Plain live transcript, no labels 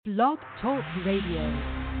Blog Talk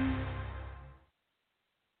Radio.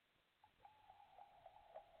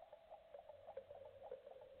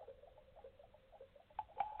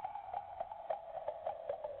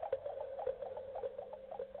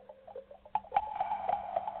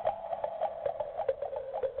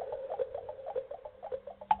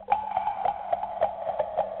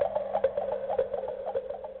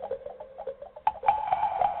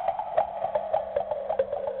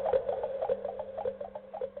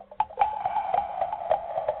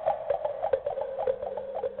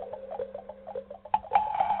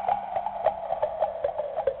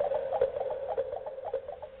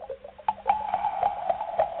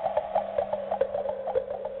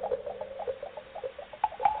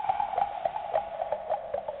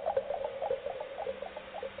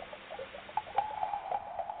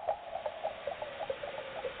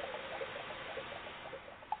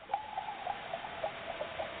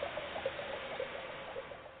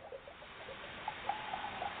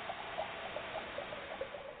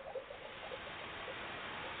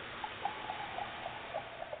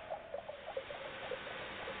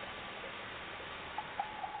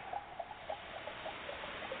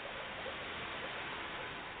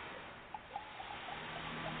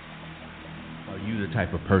 Are you the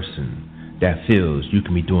type of person that feels you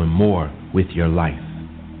can be doing more with your life?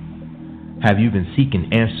 Have you been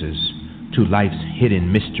seeking answers to life's hidden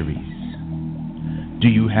mysteries? Do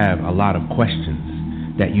you have a lot of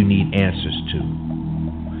questions that you need answers to?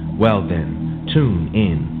 Well then, tune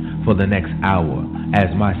in for the next hour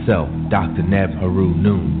as myself, Dr.Neb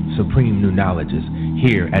Heru-Nun, Supreme Noonologist,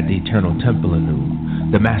 here at the Eternal Temple of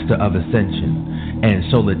Nun, the Master of Ascension and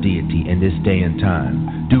Solar Deity in this day and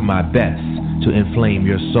time, do my best to inflame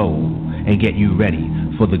your soul and get you ready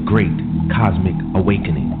for the great cosmic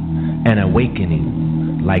awakening, an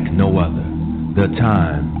awakening like no other. The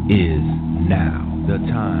time is now. The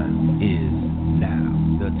time is now.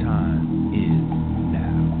 The time is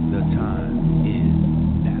now. The time is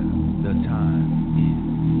now. The time is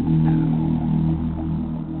now.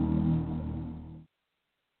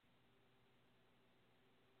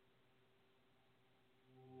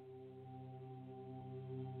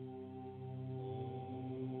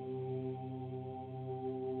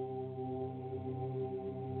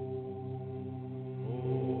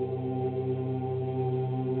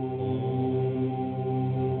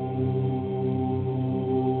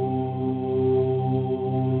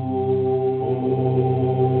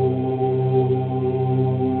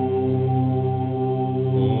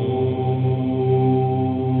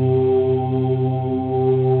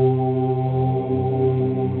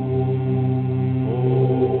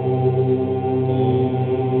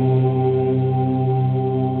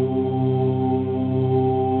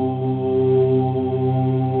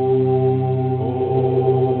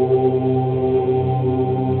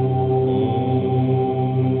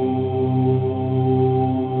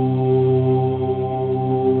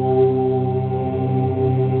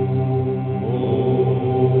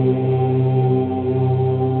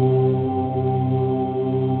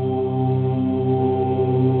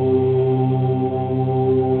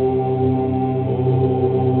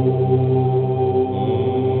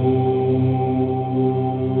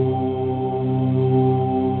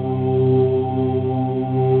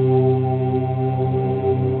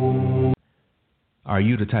 Are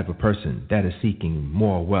you the type of person that is seeking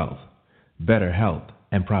more wealth, better health,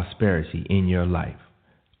 and prosperity in your life?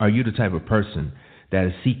 Are you the type of person that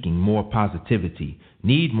is seeking more positivity,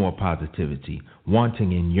 need more positivity,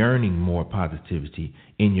 wanting and yearning more positivity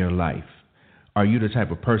in your life? Are you the type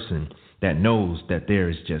of person that knows that there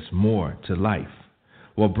is just more to life?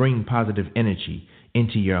 Well, bring positive energy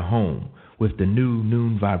into your home with the new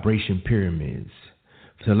Noon Vibration Pyramids.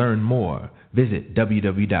 To learn more, visit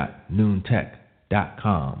www.noontech.com.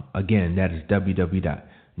 Again, that is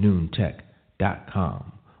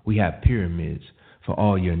www.noontech.com. We have pyramids for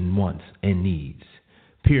all your wants and needs.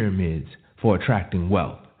 Pyramids for attracting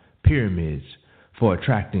wealth. Pyramids for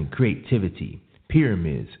attracting creativity.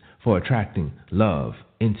 Pyramids for attracting love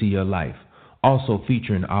into your life. Also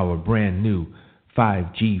featuring our brand new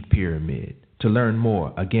 5G pyramid. To learn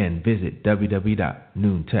more, again, visit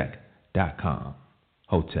www.noontech.com.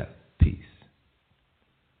 Hotep. Peace.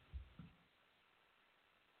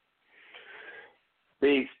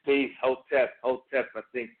 Peace, Hotep. I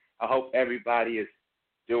hope everybody is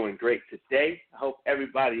doing great today. I hope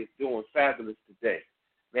everybody is doing fabulous today.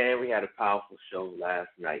 Man, we had a powerful show last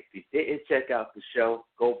night. If you didn't check out the show,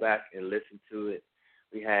 go back and listen to it.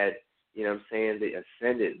 We had, the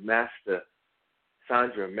Ascended Master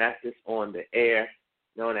Sandra Mathis on the air,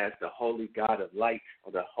 known as the Holy God of Light,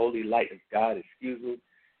 or the Holy Light of God,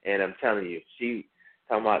 And I'm telling you, she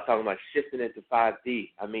Talking about shifting into 5D.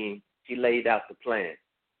 I mean, she laid out the plan.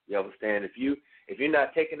 You understand? If you're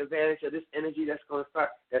not taking advantage of this energy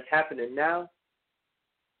that's happening now,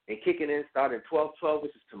 and kicking in starting 12/12,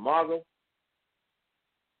 which is tomorrow,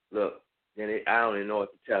 look, then I don't even know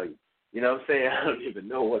what to tell you. You know what I'm saying? I don't even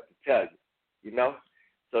know what to tell you. You know?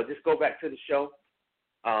 So just go back to the show,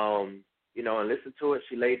 and listen to it.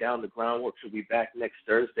 She laid down the groundwork. She'll be back next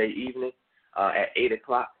Thursday evening at 8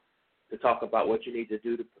 o'clock to talk about what you need to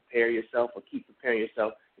do to prepare yourself or keep preparing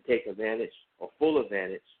yourself to take advantage or full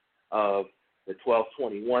advantage of the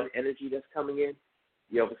 12/21 energy that's coming in.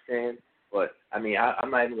 You understand? But, I mean,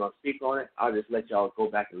 I'm not even going to speak on it. I'll just let y'all go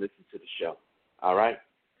back and listen to the show. All right?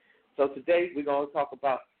 So today we're going to talk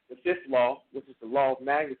about the fifth law, which is the law of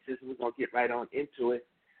magnetism. We're going to get right on into it.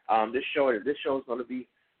 This show is going to be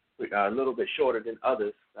a little bit shorter than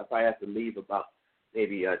others. I probably have to leave about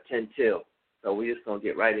maybe 10 till. So we're just going to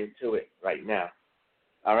get right into it right now.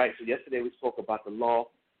 All right, so yesterday we spoke about the law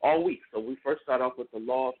all week. So we first started off with the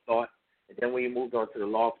law of thought, and then we moved on to the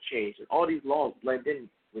law of change. And all these laws blend in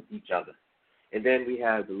with each other. And then we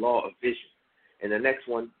have the law of vision. And the next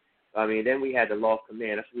one, then we had the law of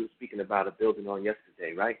command. That's what we were speaking about a building on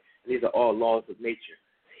yesterday, right? And these are all laws of nature,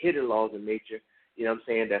 hidden laws of nature, you know what I'm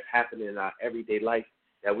saying, that's happening in our everyday life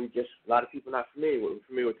that a lot of people are not familiar with. We're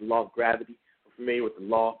familiar with the law of gravity. We're familiar with the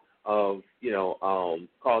law of,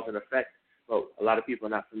 cause and effect. But a lot of people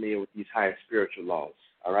are not familiar with these higher spiritual laws,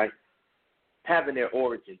 all right? Having their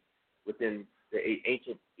origin within the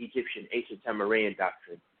ancient Egyptian, ancient Tamaraean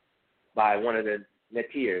doctrine by one of the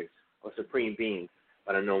Netirs or supreme beings,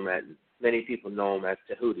 but many people know him as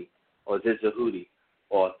Tahuti or Zizahudi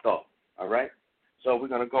or Thoth, all right? So we're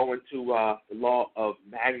going to go into the law of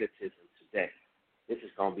magnetism today. This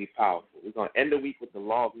is going to be powerful. We're going to end the week with the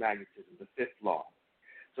law of magnetism, the fifth law.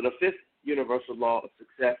 So the fifth universal law of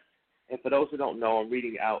success, and for those who don't know, I'm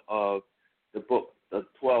reading out of the book, The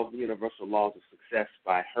 12 Universal Laws of Success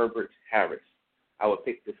by Herbert Harris. I will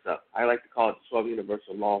pick this up. I like to call it the 12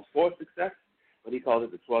 Universal Laws for Success, but he calls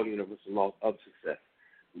it the 12 Universal Laws of Success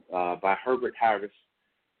by Herbert Harris.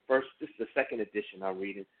 This is the second edition I'm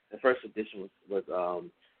reading. The first edition was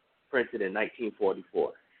printed in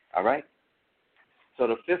 1944. All right? So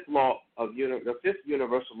the fifth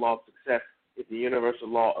universal law of success is the universal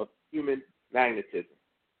law of human magnetism.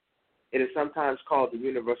 It is sometimes called the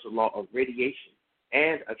universal law of radiation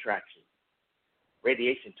and attraction.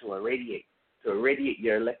 Radiation, to irradiate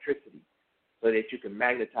your electricity so that you can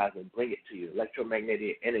magnetize and bring it to you.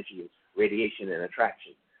 Electromagnetic energy is radiation and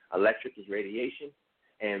attraction. Electric is radiation,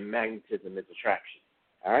 and magnetism is attraction.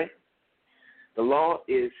 All right? The law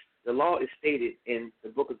is stated in the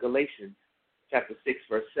book of Galatians, chapter 6,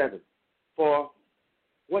 verse 7. For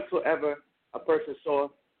whatsoever a person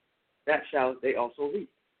soweth, that shall they also reap.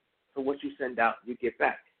 So what you send out, you get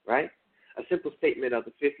back, right? A simple statement of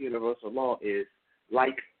the fifth universal law is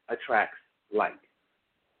like attracts like.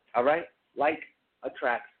 All right? Like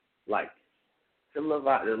attracts like. The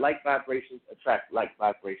like vibrations attract like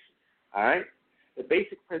vibrations. All right? The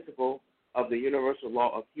basic principle of the universal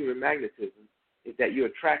law of human magnetism is that you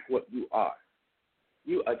attract what you are.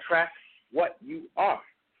 You attract what you are.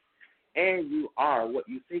 And you are what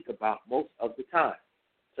you think about most of the time.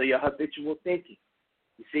 So your habitual thinking.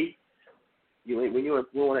 You see? When you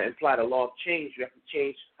want to imply the law of change, you have to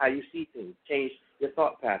change how you see things, change your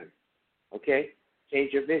thought pattern, okay?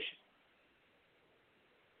 Change your vision.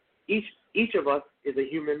 Each of us is a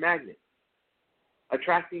human magnet,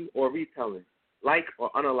 attracting or repelling like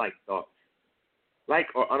or unlike thoughts, like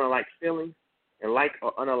or unlike feelings, and like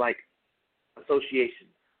or unlike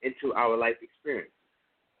associations into our life experience.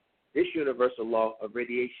 This universal law of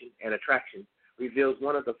radiation and attraction reveals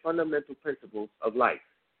one of the fundamental principles of life,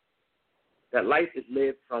 that life is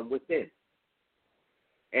lived from within,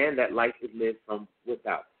 and that life is lived from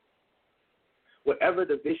without. Whatever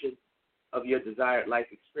the vision of your desired life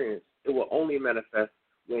experience, it will only manifest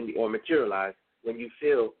or materialize when you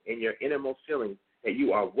feel in your innermost feeling that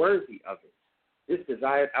you are worthy of it. This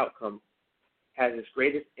desired outcome has its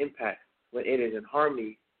greatest impact when it is in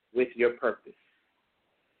harmony with your purpose.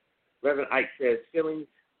 Reverend Ike says, feelings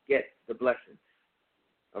get the blessings.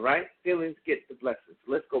 All right? Feelings get the blessings.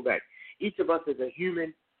 Let's go back. Each of us is a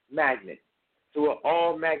human magnet. So we're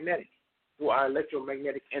all magnetic through our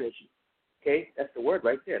electromagnetic energy. Okay? That's the word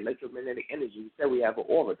right there, electromagnetic energy. We said we have an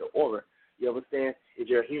aura. The aura, you understand, is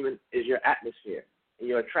your atmosphere. And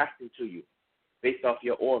you're attracting to you based off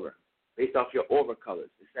your aura, based off your aura colors.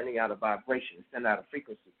 It's sending out a vibration. It's sending out a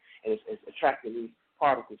frequency. And it's attracting these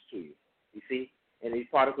particles to you. You see? And these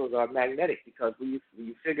particles are magnetic because when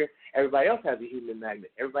you figure everybody else has a human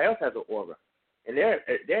magnet. Everybody else has an aura. And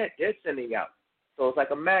they're sending out So it's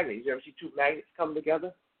like a magnet. You ever see two magnets come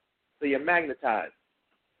together? So you're magnetized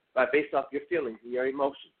based off your feelings and your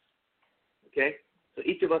emotions. Okay? So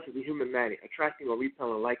each of us is a human magnet, attracting or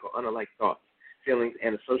repelling like or unlike thoughts, feelings,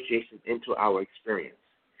 and associations into our experience.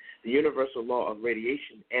 The universal law of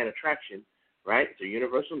radiation and attraction, right? The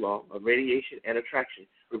universal law of radiation and attraction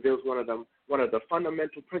reveals one of the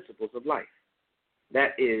fundamental principles of life.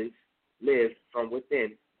 That is, live from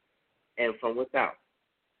within and from without.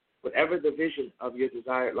 Whatever the vision of your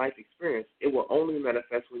desired life experience, it will only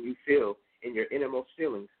manifest when you feel in your innermost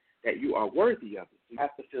feelings that you are worthy of it. You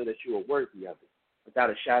have to feel that you are worthy of it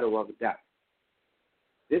without a shadow of a doubt.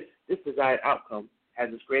 This desired outcome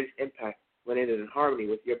has its greatest impact when it is in harmony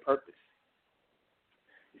with your purpose.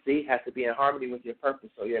 You see, it has to be in harmony with your purpose.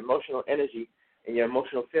 So your emotional energy and your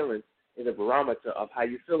emotional feelings is a barometer of how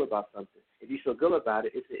you feel about something. If you feel good about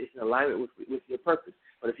it, it's in alignment with your purpose.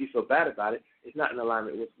 But if you feel bad about it, it's not in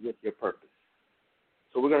alignment with your purpose.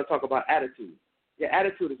 So we're going to talk about attitude. Your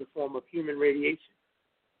attitude is a form of human radiation,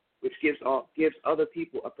 which gives other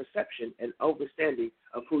people a perception and understanding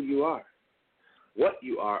of who you are, what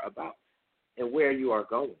you are about, and where you are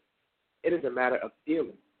going. It is a matter of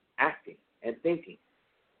feeling, acting, and thinking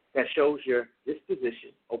that shows your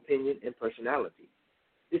disposition, opinion, and personality.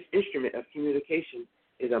 This instrument of communication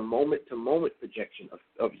is a moment-to-moment projection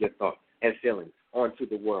of your thoughts and feelings onto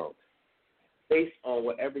the world based on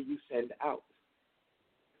whatever you send out.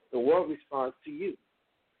 The world responds to you.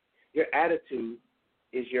 Your attitude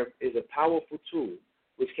is a powerful tool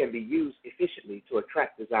which can be used efficiently to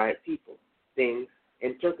attract desired people, things,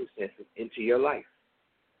 and circumstances into your life.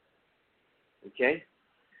 Okay?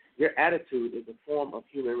 Your attitude is a form of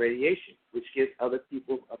human radiation which gives other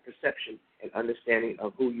people a perception and understanding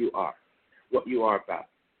of who you are, what you are about,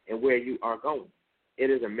 and where you are going. It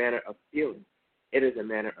is a manner of feeling. It is a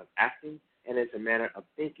manner of acting, and it's a manner of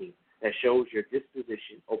thinking that shows your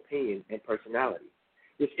disposition, opinion, and personality.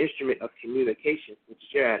 This instrument of communication, which is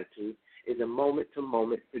your attitude, is a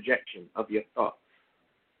moment-to-moment projection of your thoughts.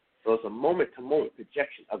 So it's a moment-to-moment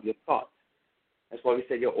projection of your thoughts. That's why we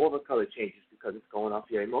said your aura color changes, because it's going off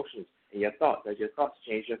your emotions and your thoughts. As your thoughts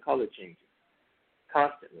change, your color changes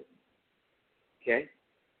constantly. Okay?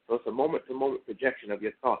 So it's a moment-to-moment projection of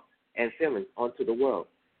your thoughts and feelings onto the world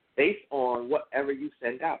based on whatever you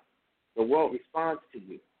send out. The world responds to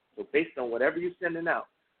you. So based on whatever you're sending out,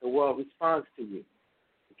 the world responds to you.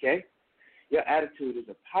 Okay? Your attitude is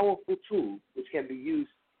a powerful tool which can be used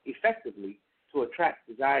effectively to attract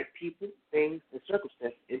desired people, things, and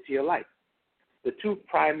circumstances into your life. The two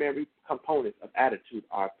primary components of attitude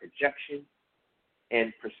are projection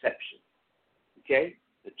and perception. Okay?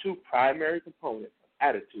 The two primary components of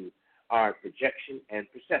attitude are projection and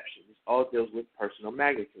perception. This all deals with personal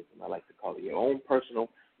magnetism. I like to call it your own personal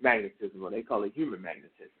magnetism, or they call it human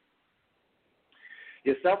magnetism.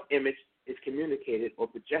 Your self-image is communicated or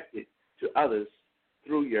projected to others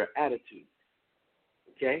through your attitude.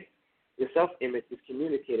 Okay? Your self-image is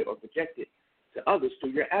communicated or projected to others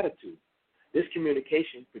through your attitude. This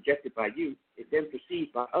communication projected by you is then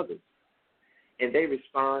perceived by others, and they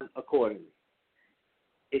respond accordingly.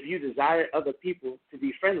 If you desire other people to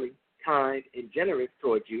be friendly, kind, and generous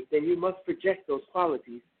towards you, then you must project those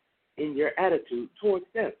qualities in your attitude towards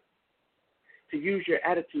them. To use your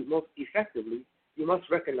attitude most effectively, you must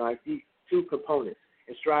recognize these two components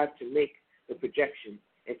and strive to make the projection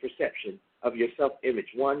and perception of your self-image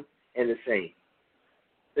one and the same.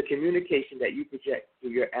 The communication that you project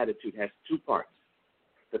through your attitude has two parts: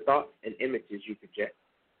 the thoughts and images you project,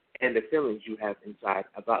 and the feelings you have inside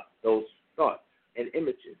about those thoughts and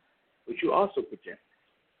images, which you also project.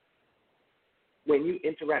 When you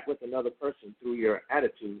interact with another person through your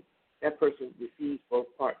attitude, that person receives both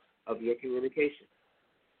parts of your communication.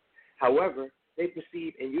 However, they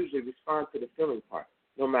perceive and usually respond to the feeling part,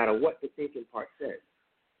 no matter what the thinking part says.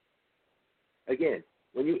 Again,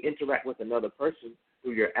 when you interact with another person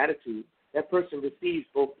through your attitude, that person receives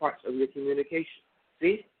both parts of your communication.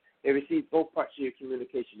 See? They receive both parts of your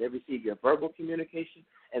communication. They receive your verbal communication,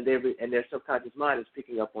 and their subconscious mind is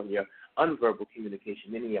picking up on your unverbal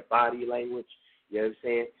communication, meaning your body language, you know what I'm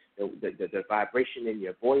saying, the vibration in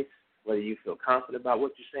your voice, whether you feel confident about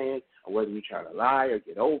what you're saying or whether you're trying to lie or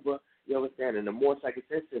get over, you understand? And the more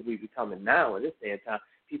psychosensitive we're becoming now in this day and time,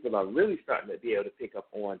 people are really starting to be able to pick up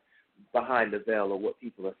on behind the veil of what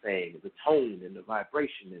people are saying, the tone and the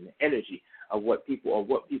vibration and the energy of what people's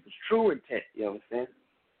true intent, you understand?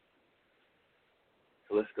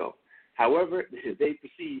 So let's go. However, they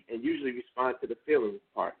perceive and usually respond to the feeling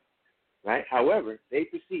part, right? However, they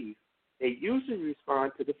usually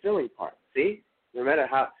respond to the feeling part. See? No matter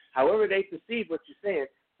however they perceive what you're saying,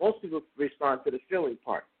 most people respond to the feeling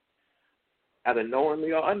part. either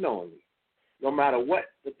knowingly or unknowingly, no matter what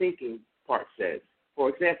the thinking part says. For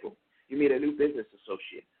example, you meet a new business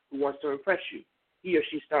associate who wants to impress you. He or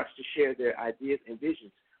she starts to share their ideas and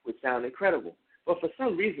visions, which sound incredible. But for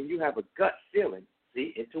some reason, you have a gut feeling,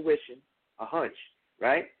 see, intuition, a hunch,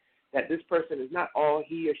 right, that this person is not all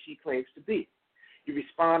he or she claims to be. You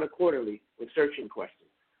respond accordingly with searching questions,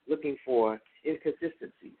 looking for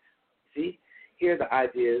inconsistencies. See, here the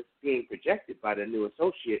ideas being projected by the new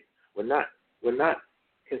associate were not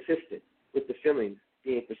consistent with the feelings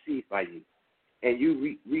being perceived by you, and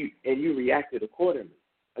you reacted accordingly.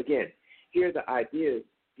 Again, here the ideas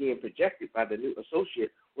being projected by the new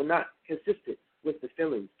associate were not consistent with the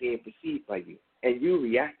feelings being perceived by you, and you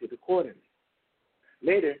reacted accordingly.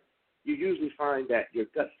 Later, you usually find that your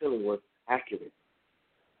gut feeling was accurate.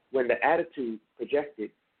 When the attitude projected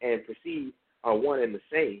and perceived are one and the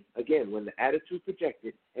same, again, when the attitude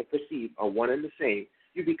projected and perceived are one and the same,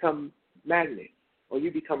 you become magnetic, or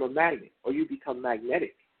you become a magnet, or you become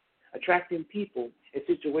magnetic, attracting people and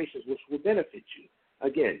situations which will benefit you.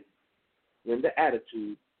 Again, when the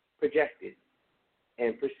attitude projected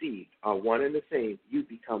and perceived are one and the same, you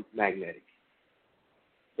become magnetic.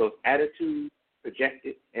 So attitude,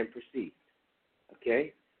 projected, and perceived,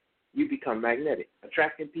 okay? You become magnetic,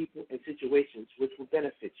 attracting people and situations which will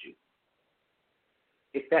benefit you.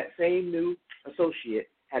 If that same new associate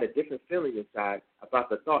had a different feeling inside about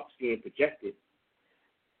the thoughts being projected,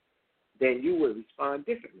 then you would respond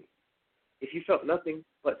differently. If you felt nothing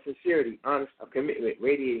but sincerity, honesty, or commitment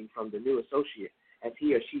radiating from the new associate as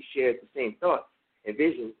he or she shared the same thoughts and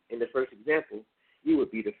visions in the first example, you would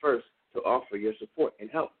be the first to offer your support and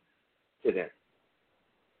help to them.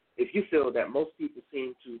 If you feel that most people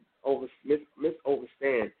seem to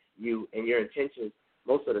misunderstand you and your intentions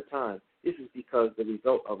most of the time, this is because the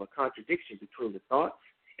result of a contradiction between the thoughts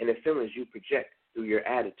and the feelings you project through your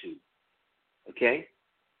attitude. Okay?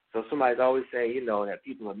 So somebody's always saying, that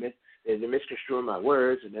people are they're misconstruing my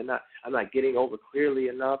words, and I'm not getting over clearly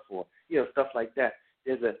enough, or stuff like that.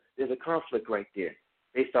 There's a conflict right there,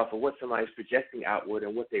 based off of what somebody's projecting outward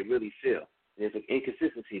and what they really feel. There's an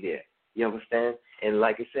inconsistency there. You understand? And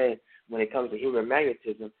like I said, when it comes to human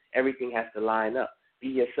magnetism, everything has to line up. Be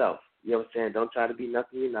yourself. You know what I'm saying? Don't try to be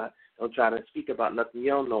nothing you're not. Don't try to speak about nothing you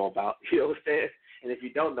don't know about. You know what I'm saying? And if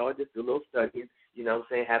you don't know it, just do a little studying. You know what I'm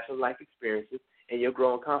saying? Have some life experiences, and you'll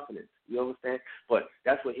grow in confidence. You know what I'm saying? But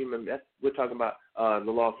we're talking about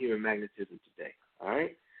the law of human magnetism today. All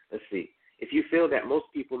right? Let's see. If you feel that most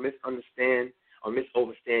people misunderstand or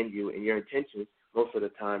misunderstand you and your intentions most of the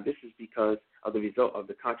time, this is because of the result of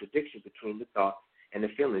the contradiction between the thoughts and the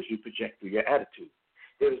feelings you project through your attitude.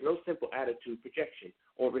 There is no simple attitude projection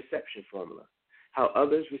or reception formula. How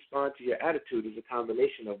others respond to your attitude is a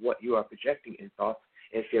combination of what you are projecting in thoughts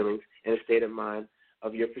and feelings and a state of mind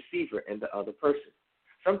of your perceiver and the other person.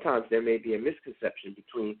 Sometimes there may be a misconception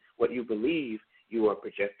between what you believe you are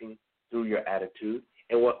projecting through your attitude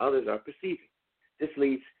and what others are perceiving. This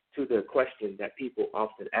leads to the question that people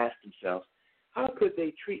often ask themselves: how could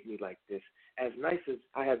they treat me like this, as nice as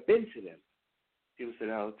I have been to them? People say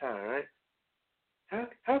that all the time, right?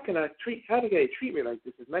 How do they treat me like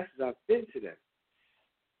this, as nice as I've been to them?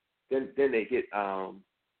 Then they get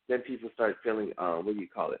then people start feeling what do you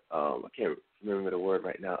call it? I can't remember the word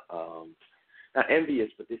right now. Not envious,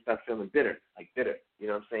 but they start feeling bitter, like bitter. You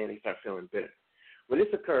know what I'm saying? They start feeling bitter. When this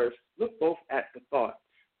occurs, look both at the thoughts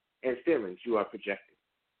and feelings you are projecting,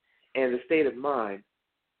 and the state of mind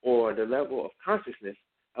or the level of consciousness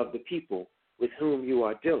of the people with whom you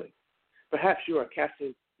are dealing. Perhaps you are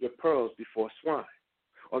casting your pearls before swine,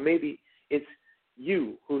 or maybe it's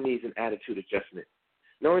you who needs an attitude adjustment.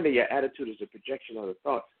 Knowing that your attitude is a projection of the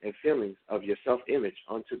thoughts and feelings of your self-image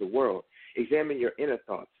onto the world, examine your inner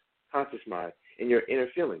thoughts, conscious mind, and your inner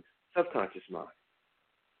feelings, subconscious mind.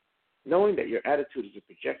 Knowing that your attitude is a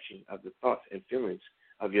projection of the thoughts and feelings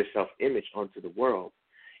of your self-image onto the world,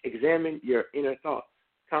 examine your inner thoughts,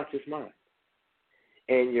 conscious mind,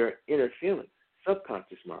 and your inner feelings,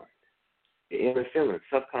 subconscious mind. Your inner feelings,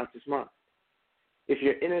 subconscious mind. If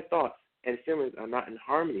your inner thoughts and feelings are not in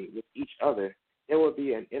harmony with each other, there will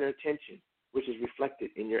be an inner tension, which is reflected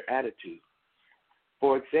in your attitude.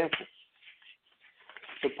 For example,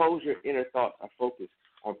 suppose your inner thoughts are focused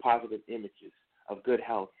on positive images of good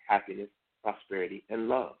health, happiness, prosperity, and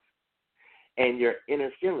love, and your inner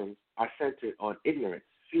feelings are centered on ignorance,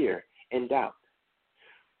 fear, and doubt,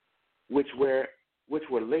 which were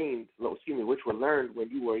learned when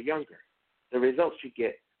you were younger. The results you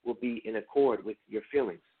get will be in accord with your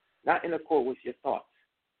feelings, not in accord with your thoughts.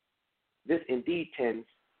 This indeed tends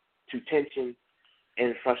to tension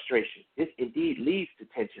and frustration. This indeed leads to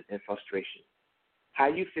tension and frustration. How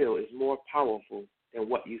you feel is more powerful than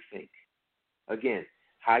what you think. Again,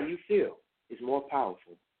 how you feel is more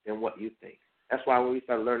powerful than what you think. That's why when we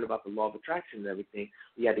started learning about the law of attraction and everything,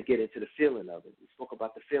 we had to get into the feeling of it. We spoke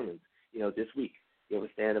about the feelings, this week. You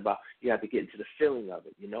understand about you have to get into the feeling of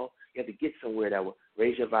it, You have to get somewhere that will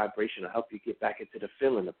raise your vibration or help you get back into the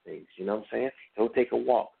feeling of things, you know what I'm saying? Go take a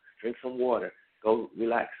walk, drink some water, go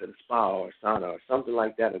relax at a spa or a sauna or something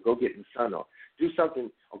like that, or go get in the sun or do something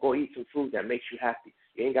or go eat some food that makes you happy.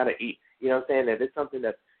 You ain't got to eat, you know what I'm saying? If it's something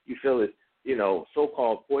that you feel is,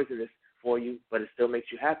 so-called poisonous for you, but it still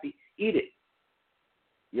makes you happy, eat it.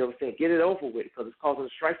 You know what I'm saying? Get it over with because it's causing a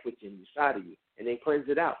strife within inside of you, and then cleanse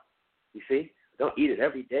it out. You see? Don't eat it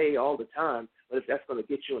every day, all the time, but if that's going to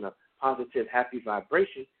get you in a positive, happy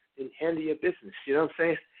vibration, then handle your business. You know what I'm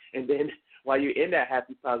saying? And then while you're in that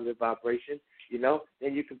happy, positive vibration,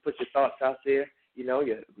 then you can put your thoughts out there. You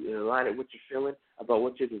align it with your feeling about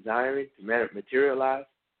what you're desiring to materialize.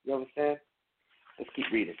 You know what I'm saying? Let's keep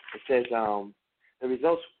reading. It says the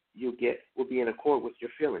results you get will be in accord with your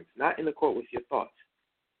feelings, not in accord with your thoughts.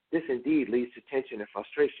 This indeed leads to tension and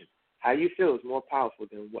frustration. How you feel is more powerful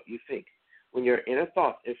than what you think. When your inner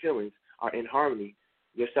thoughts and feelings are in harmony,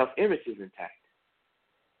 your self-image is intact.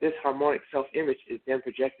 This harmonic self-image is then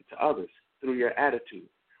projected to others through your attitude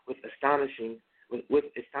with astonishingly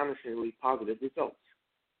positive results.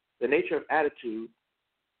 The nature of attitude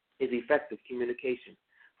is effective communication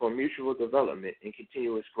for mutual development and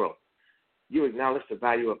continuous growth. You acknowledge the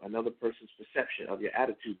value of another person's perception of your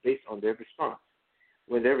attitude based on their response.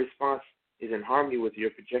 When their response is in harmony with your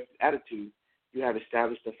projected attitude, you have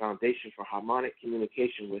established a foundation for harmonic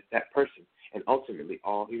communication with that person and ultimately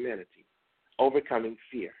all humanity. Overcoming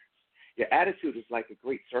fear. Your attitude is like a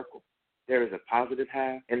great circle. There is a positive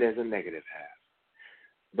half and there's a negative half.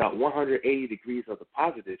 About 180 degrees of the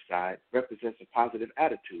positive side represents a positive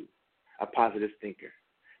attitude, a positive thinker.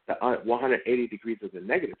 The 180 degrees of the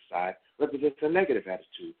negative side represents a negative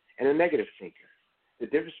attitude and a negative thinker. The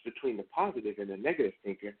difference between the positive and the negative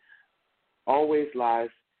thinker always lies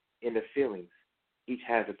in the feelings each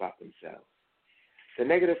has about themselves. The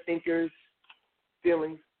negative thinker's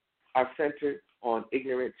feelings are centered on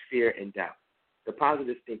ignorance, fear, and doubt. The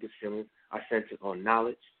positive thinker's feelings are centered on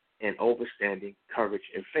knowledge and understanding, courage,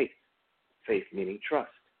 and faith. Faith meaning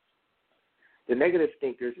trust. The negative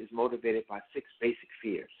thinkers is motivated by 6 basic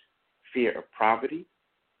fears: fear of poverty,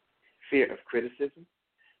 fear of criticism,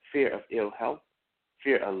 fear of ill health,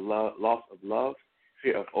 fear of loss of love,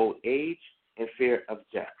 fear of old age, and fear of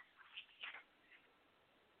death.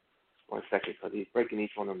 1 second, because he's breaking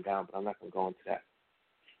each one of them down, but I'm not going to go into that.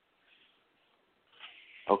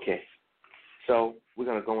 Okay, so we're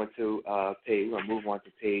going to go into we're going to move on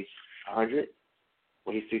to page 100,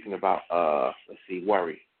 where he's speaking about,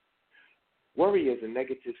 worry. Worry is a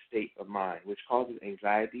negative state of mind which causes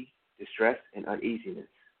anxiety, distress, and uneasiness.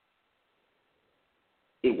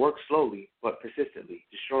 It works slowly but persistently,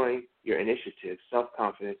 destroying your initiative,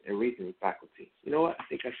 self-confidence, and reasoning faculties. You know what? I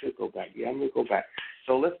think I should go back. Yeah, I'm going to go back.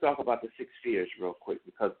 So let's talk about the 6 fears real quick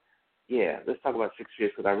because, let's talk about 6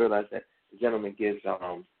 fears because I realized that the gentleman gives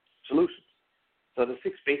solutions. So the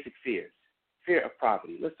 6 basic fears. Fear of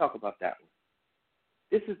poverty. Let's talk about that one.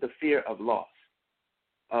 This is the fear of loss,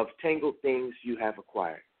 of tangled things you have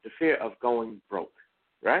acquired, the fear of going broke,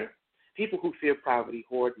 right? People who fear poverty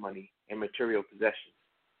hoard money and material possessions.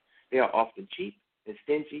 They are often cheap and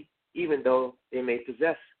stingy, even though they may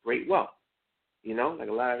possess great wealth. Like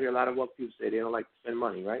I hear a lot of wealth people say they don't like to spend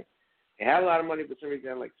money, right? They have a lot of money, but for some reason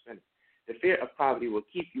they don't like to spend it. The fear of poverty will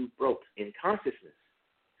keep you broke in consciousness,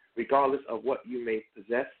 regardless of what you may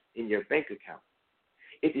possess in your bank account.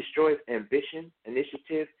 It destroys ambition,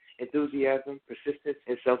 initiative, enthusiasm, persistence,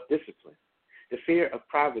 and self-discipline. The fear of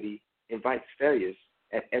poverty invites failures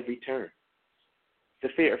at every turn. The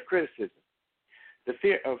fear of criticism. The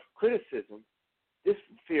fear of criticism, this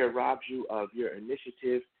fear robs you of your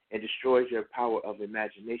initiative and destroys your power of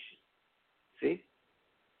imagination. See?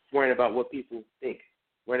 Worrying about what people think,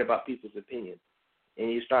 worrying about people's opinions.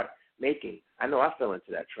 And you start I know I fell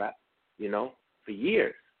into that trap, for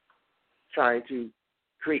years, trying to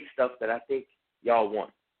create stuff that I think y'all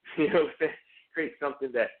want. You know what I'm saying? Create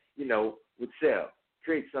something that, would sell.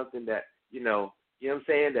 Create something that, you know what I'm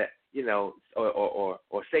saying, that,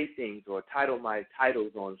 or say things or title my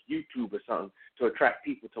titles on YouTube or something to attract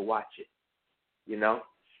people to watch it, Now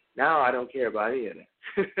I don't care about any of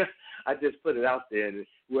that. I just put it out there, and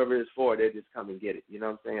whoever it's for, they just come and get it. You know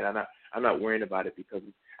what I'm saying? I'm not worrying about it because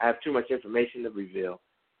I have too much information to reveal.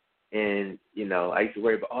 And, I used to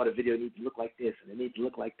worry about, the video needs to look like this, and it needs to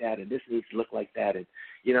look like that, and this needs to look like that, and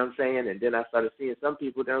you know what I'm saying? And then I started seeing some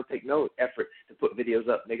people, they don't take no effort to put videos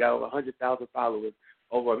up. They got over 100,000 followers,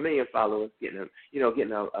 over 1 million followers, getting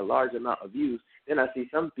a large amount of views. Then I see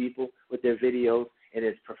some people with their videos, and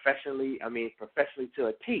it's professionally to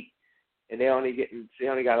a T, and they only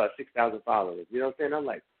got like 6,000 followers. You know what I'm saying? I'm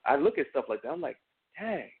like, I look at stuff like that. I'm like,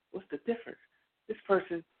 dang, what's the difference? This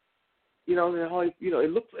person, it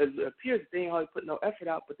appears that they ain't always putting no effort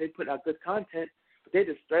out, but they put out good content, but they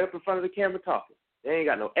just straight up in front of the camera talking. They ain't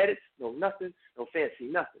got no edits, no nothing, no fancy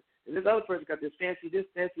nothing. And this other person got this, fancy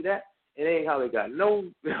that, and they ain't hardly got no.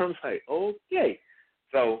 I'm like, okay.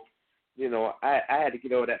 So, I had to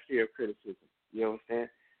get over that fear of criticism. You understand?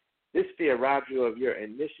 This fear robs you of your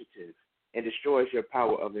initiative and destroys your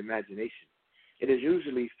power of imagination. It is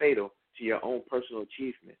usually fatal to your own personal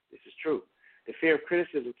achievement. This is true. The fear of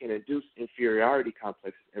criticism can induce inferiority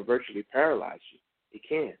complexes and virtually paralyze you. It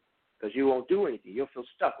can, because you won't do anything. You'll feel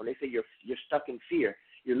stuck. When they say you're stuck in fear,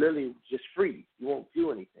 you're literally just freeze. You won't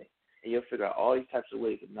do anything, and you'll figure out all these types of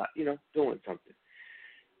ways of not, doing something.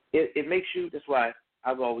 It makes you. That's why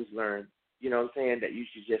I've always learned, that you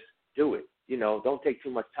should just do it. Don't take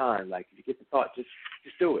too much time. Like, if you get the thought, just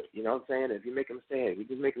do it. You know what I'm saying? If you make a mistake, we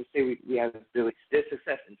just make a mistake, we have to do it. There's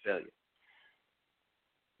success and failure.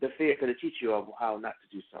 The fear could teach you of how not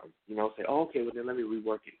to do something. Say, okay, well then let me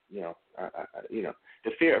rework it.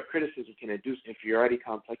 The fear of criticism can induce inferiority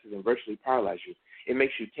complexes and virtually paralyze you. It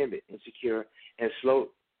makes you timid, insecure, and slow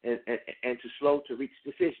to reach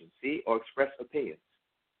decisions, or express opinions.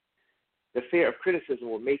 The fear of criticism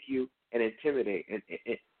will make you an intimidator.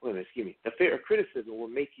 The fear of criticism will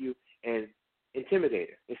make you an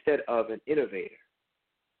intimidator instead of an innovator.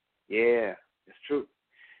 Yeah, that's true.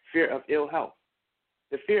 Fear of ill health.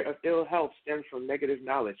 The fear of ill health stems from negative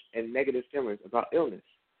knowledge and negative feelings about illness.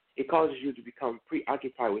 It causes you to become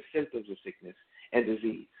preoccupied with symptoms of sickness and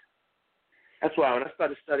disease. That's why when I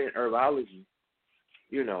started studying herbology,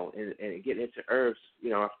 and getting into herbs,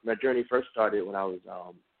 my journey first started when I was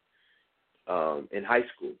in high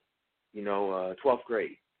school, 12th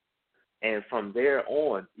grade. And from there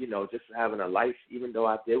on, just having a life, even though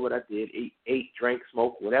I did what I did, ate, drank,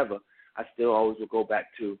 smoked, whatever, I still always would go back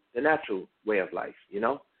to the natural way of life,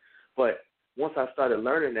 But once I started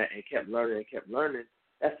learning that and kept learning,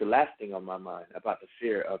 that's the last thing on my mind about the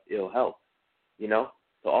fear of ill health,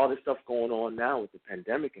 So all this stuff going on now with the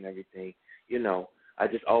pandemic and everything, I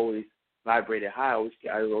just always vibrated high.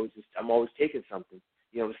 I'm always taking something,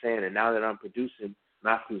 you know what I'm saying? And now that I'm producing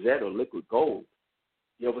Master or liquid gold,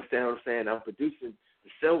 you understand what I'm saying? I'm producing the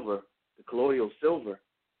silver, the colloidal silver,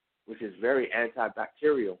 which is very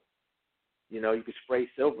antibacterial. You can spray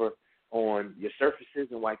silver on your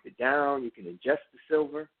surfaces and wipe it down. You can ingest the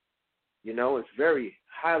silver. It's very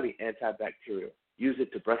highly antibacterial. Use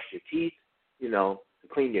it to brush your teeth, to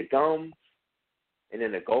clean your gums. And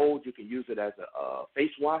then the gold, you can use it as a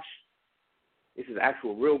face wash. This is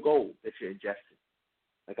actual real gold that you're ingesting.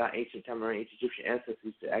 Like our ancient Egyptian ancestors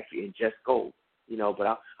used to actually ingest gold,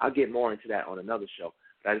 but I'll get more into that on another show.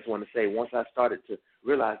 But I just want to say, once I started to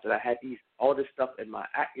realize that I had all this stuff in my,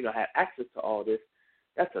 had access to all this,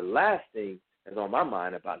 that's the last thing that's on my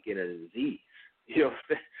mind about getting a disease.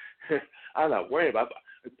 I'm not worried about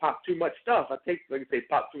it. Pop too much stuff. Pop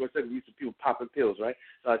too much stuff. Used to people popping pills, right?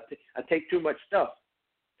 So I take too much stuff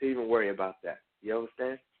to even worry about that. You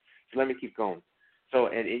understand? So let me keep going. So,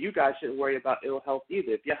 and you guys shouldn't worry about ill health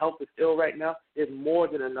either. If your health is ill right now, there's more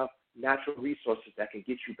than enough natural resources that can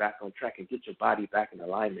get you back on track and get your body back in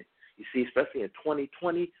alignment. You see, especially in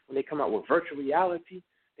 2020, when they come out with virtual reality,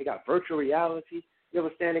 they got virtual reality. You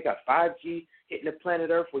understand? They got 5G hitting the planet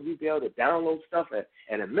Earth where you be able to download stuff at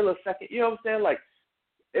a millisecond. You know what I'm saying? Like,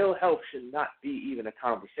 ill health should not be even a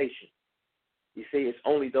conversation. You see, it's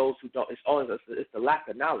only those who don't. It's the lack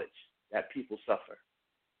of knowledge that people suffer.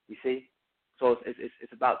 You see, so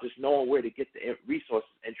it's about just knowing where to get the resources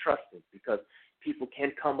and trusting, because people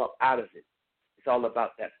can come up out of it. It's all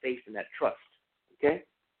about that faith and that trust. Okay,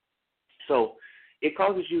 so it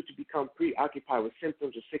causes you to become preoccupied with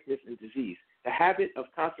symptoms of sickness and disease. The habit of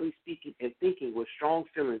constantly speaking and thinking with strong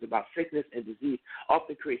feelings about sickness and disease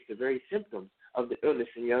often creates the very symptoms of the illness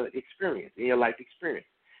in your life experience.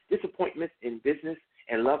 Disappointments in business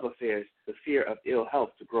and love affairs, the fear of ill health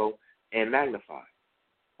to grow and magnify.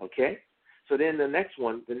 Okay? So then the next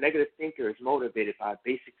one, the negative thinker is motivated by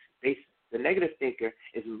the negative thinker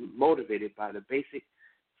is motivated by the basic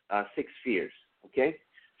 6 fears. Okay?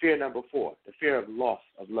 Fear number 4, the fear of loss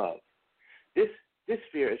of love. This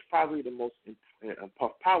fear is probably the most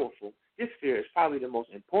powerful. This fear is probably the most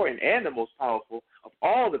important and the most powerful of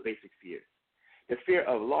all the basic fears. The fear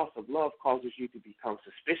of loss of love causes you to become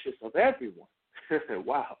suspicious of everyone.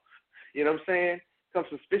 Wow. You know what I'm saying?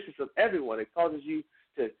 Become suspicious of everyone. It causes you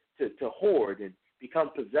to hoard and become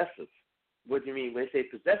possessive. What do you mean? When they say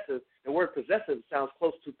possessive, the word possessive sounds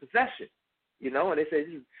close to possession. You know, and they say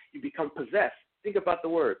you become possessed. Think about the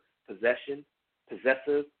word possession,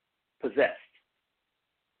 possessive, possessed.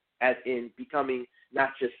 As in becoming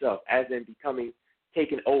not yourself, as in becoming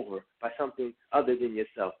taken over by something other than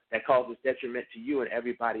yourself that causes detriment to you and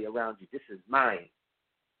everybody around you. This is mine.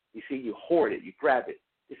 You see, you hoard it, you grab it.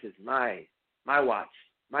 This is mine, my watch,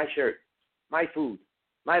 my shirt, my food,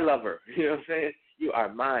 my lover. You know what I'm saying? You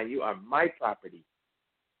are mine. You are my property.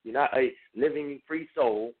 You're not a living free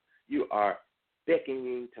soul. You are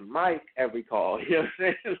beckoning to my every call. You know what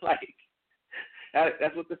I'm saying? Like,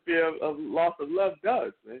 that's what the fear of loss of love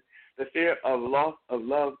does, man. The fear of loss of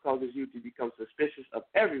love causes you to become suspicious of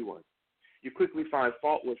everyone. You quickly find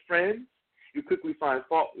fault with friends. You quickly find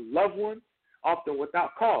fault with loved ones, often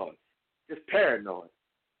without cause. Just paranoid.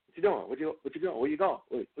 What you doing? What you doing? Where you going?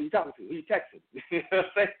 Who you talking to? Who you texting? You know what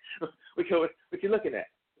I'm saying? What you looking at?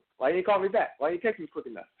 Why didn't you call me back? Why didn't you text me quick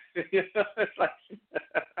enough? You know, it's like,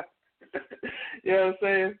 you know what I'm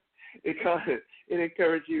saying? It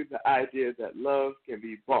encourages you the idea that love can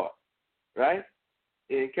be bought, right?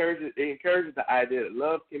 It encourages the idea that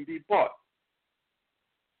love can be bought.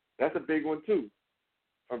 That's a big one too.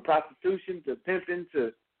 From prostitution to pimping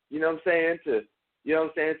to, you know what I'm saying, to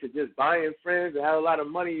just buying friends and have a lot of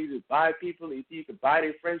money. You just buy people, you can buy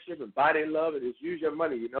their friendship and buy their love and just use your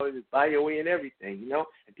money, you know, just buy your way in everything, you know,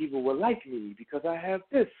 and people will like me because I have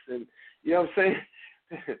this, and you know what I'm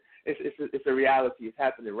saying? It's a reality. It's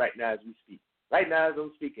happening right now as we speak. Right now as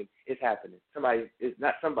I'm speaking, it's happening.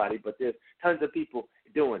 But there's tons of people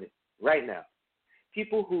doing it right now.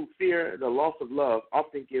 People who fear the loss of love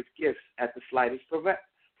often give gifts at the slightest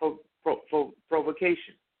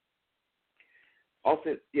provocation.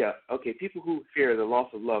 People who fear the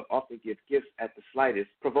loss of love often give gifts at the slightest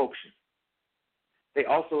provocation. They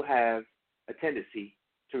also have a tendency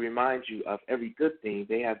to remind you of every good thing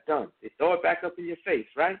they have done. They throw it back up in your face,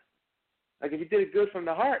 right? Like if you did it good from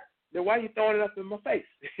the heart, then why are you throwing it up in my face?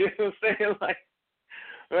 You know what I'm saying? Like,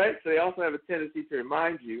 right? So they also have a tendency to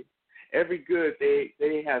remind you every good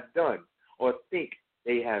they have done or think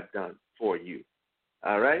they have done for you.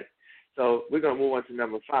 All right? So we're going to move on to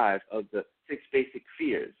number 5 of the 6 basic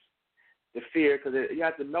fears. The fear, because you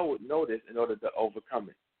have to know this in order to overcome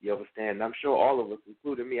it. You understand? And I'm sure all of us,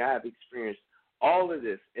 including me, I have experienced all of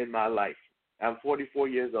this in my life. I'm 44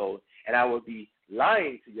 years old, and I would be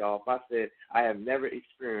lying to y'all if I said I have never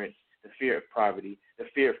experienced the fear of poverty, the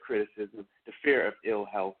fear of criticism, the fear of ill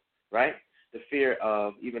health, right? The fear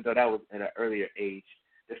of, even though that was at an earlier age,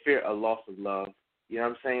 the fear of loss of love. You know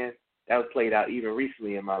what I'm saying? That was played out even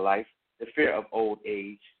recently in my life. The fear of old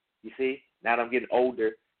age. You see? Now that I'm getting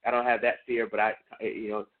older, I don't have that fear, but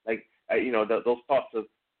those thoughts of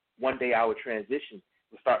one day I would transition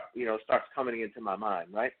starts coming into my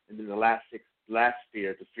mind, right? And then the last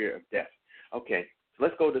fear, the fear of death. Okay, so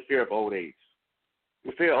let's go to the fear of old age.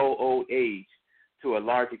 The fear of old age, to a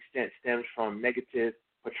large extent, stems from negative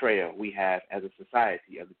portrayal we have as a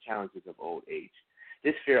society of the challenges of old age.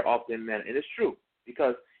 This fear often meant, and it's true,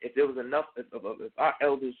 because if there was enough, if our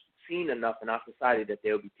elders seen enough in our society that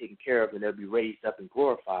they'll be taken care of and they'll be raised up and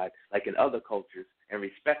glorified, like in other cultures, and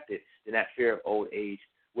respected, then that fear of old age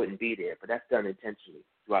wouldn't be there. But that's done intentionally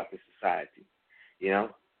throughout the society. You know,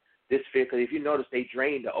 this fear, because if you notice, they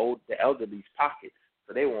drain the elderly's pockets,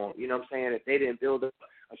 so they won't. You know what I'm saying? If they didn't build up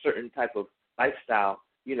a certain type of lifestyle,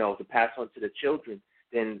 you know, to pass on to the children,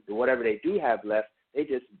 then whatever they do have left, they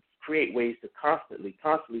just create ways to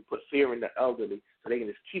constantly put fear in the elderly, so they can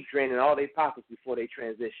just keep draining all their pockets before they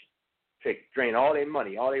transition. Drain all their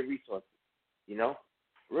money, all their resources. You know,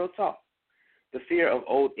 real talk. The fear of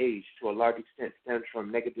old age, to a large extent, stems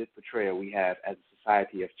from negative portrayal we have as a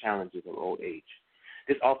society of challenges of old age.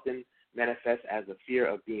 This often manifests as a fear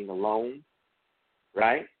of being alone,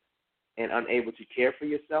 right, and unable to care for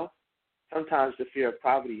yourself. Sometimes the fear of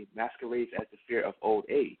poverty masquerades as the fear of old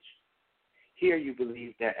age. Here you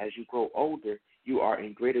believe that as you grow older, you are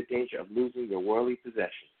in greater danger of losing your worldly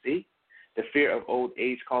possessions. See? The fear of old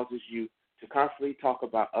age causes you to constantly talk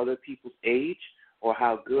about other people's age or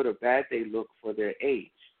how good or bad they look for their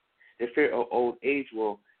age. The fear of old age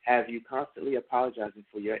will have you constantly apologizing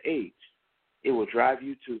for your age. It will drive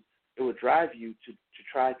you to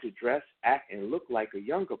try to dress, act, and look like a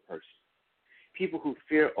younger person. People who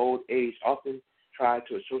fear old age often try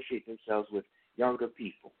to associate themselves with younger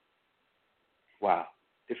people. Wow.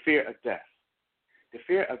 The fear of death. The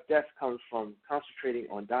fear of death comes from concentrating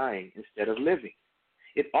on dying instead of living.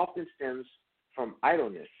 It often stems from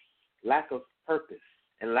idleness, lack of purpose,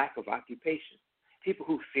 and lack of occupation. People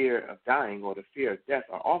who fear of dying or the fear of death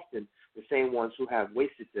are often the same ones who have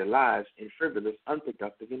wasted their lives in frivolous,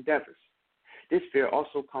 unproductive endeavors. This fear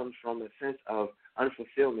also comes from a sense of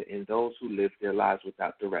unfulfillment in those who live their lives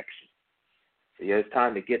without direction. So yeah, it's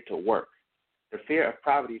time to get to work. The fear of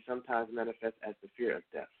poverty sometimes manifests as the fear of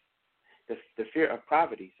death. The fear of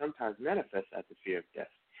poverty sometimes manifests as the fear of death.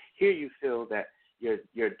 Here you feel that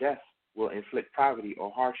your death will inflict poverty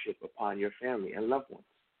or hardship upon your family and loved ones.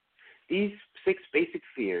 These 6 basic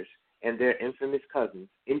fears and their infamous cousins,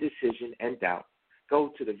 indecision and doubt,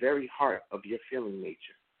 go to the very heart of your feeling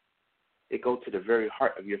nature. They go to the very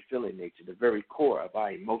heart of your feeling nature, the very core of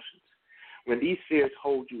our emotions. When these fears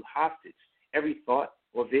hold you hostage, every thought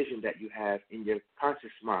or vision that you have in your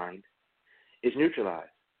conscious mind is neutralized.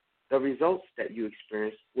 The results that you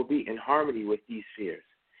experience will be in harmony with these fears.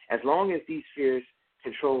 As long as these fears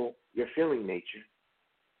control your feeling nature,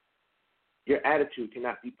 your attitude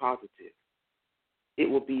cannot be positive. It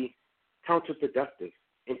will be counterproductive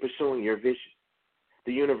in pursuing your vision.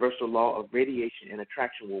 The universal law of radiation and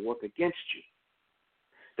attraction will work against you.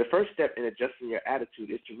 The first step in adjusting your attitude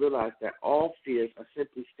is to realize that all fears are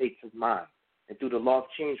simply states of mind. And through the law of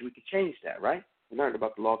change, we can change that, right? We learned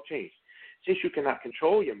about the law of change. Since you cannot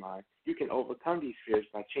control your mind, you can overcome these fears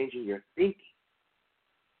by changing your thinking.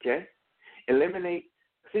 Okay?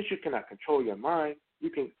 Since you cannot control your mind, you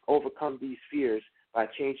can overcome these fears by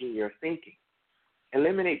changing your thinking.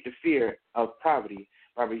 Eliminate the fear of poverty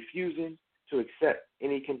by refusing to accept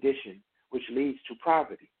any condition which leads to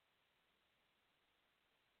poverty.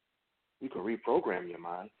 You can reprogram your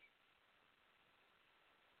mind.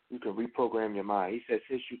 You can reprogram your mind. He said,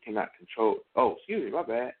 since you cannot control, excuse me, my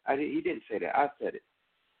bad. He didn't say that. I said it.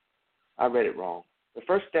 I read it wrong. The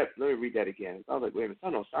first step, let me read that again. I was like, wait a minute,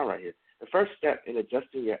 something don't sound right here. The first step in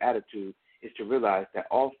adjusting your attitude is to realize that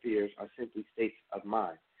all fears are simply states of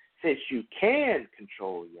mind. Since you can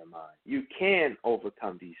control your mind, you can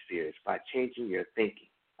overcome these fears by changing your thinking.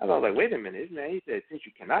 I was like, wait a minute, isn't that? He said, since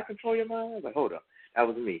you cannot control your mind? I was like, hold up, that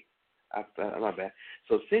was me. My bad.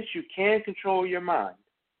 So since you can control your mind,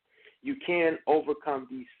 you can overcome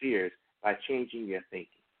these fears by changing your thinking,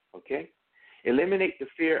 okay? Eliminate the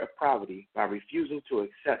fear of poverty by refusing to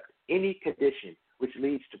accept any condition which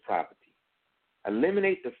leads to poverty.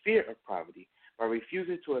 Eliminate the fear of poverty by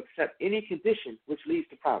refusing to accept any condition which leads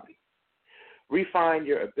to poverty. Refine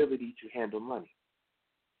your ability to handle money.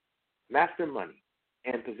 Master money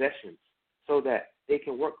and possessions so that they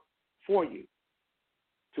can work for you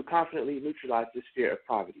to confidently neutralize this fear of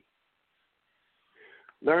poverty.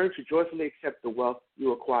 Learn to joyfully accept the wealth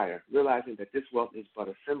you acquire, realizing that this wealth is but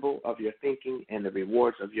a symbol of your thinking and the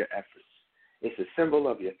rewards of your efforts. It's a symbol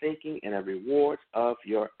of your thinking and the rewards of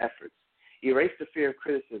your efforts. Erase the fear of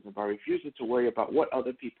criticism by refusing to worry about what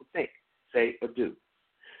other people think, say, or do.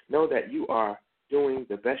 Know that you are doing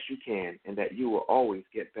the best you can and that you will always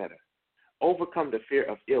get better. Overcome the fear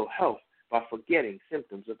of ill health by forgetting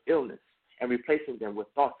symptoms of illness and replacing them with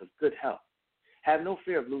thoughts of good health. Have no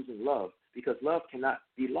fear of losing love because love cannot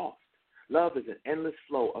be lost. Love is an endless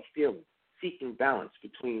flow of feelings, seeking balance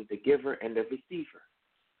between the giver and the receiver.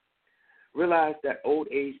 Realize that old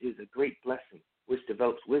age is a great blessing, which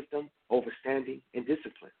develops wisdom, understanding, and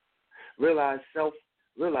discipline. Release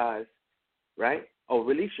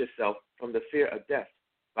yourself from the fear of death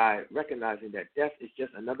by recognizing that death is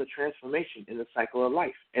just another transformation in the cycle of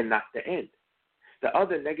life and not the end. The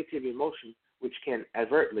other negative emotion which can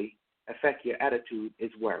adversely affect your attitude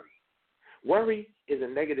is worry. Worry is a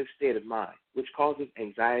negative state of mind which causes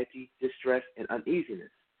anxiety, distress, and uneasiness.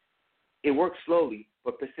 It works slowly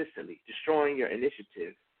but persistently, destroying your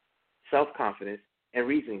initiative, self-confidence, and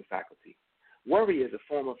reasoning faculty. Worry is a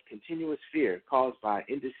form of continuous fear caused by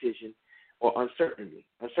indecision or uncertainty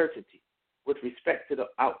with respect to the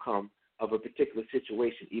outcome of a particular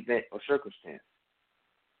situation, event, or circumstance.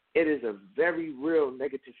 It is a very real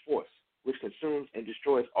negative force which consumes and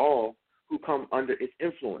destroys all who come under its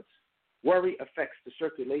influence. Worry affects the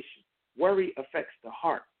circulation. Worry affects the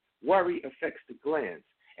heart. Worry affects the glands.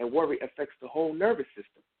 And worry affects the whole nervous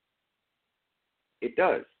system. It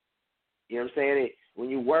does. You know what I'm saying? When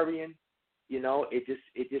you're worrying, it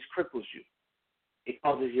just cripples you. It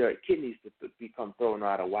causes your kidneys to become thrown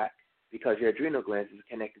out of whack because your adrenal glands is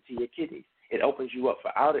connected to your kidneys. It opens you up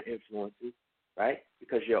for outer influences, right?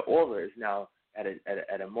 Because your aura is now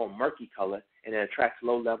at a more murky color, and it attracts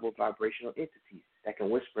low-level vibrational entities that can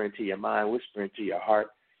whisper into your mind, whisper into your heart.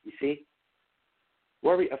 You see?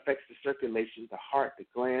 Worry affects the circulation, the heart, the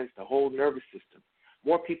glands, the whole nervous system.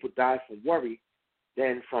 More people die from worry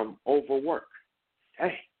than from overwork.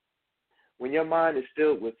 Hey, When your mind is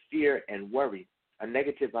filled with fear and worry, a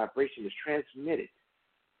negative vibration is transmitted.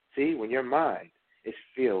 See, when your mind is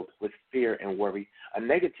filled with fear and worry, a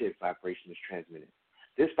negative vibration is transmitted.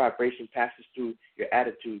 This vibration passes through your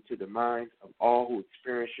attitude to the minds of all who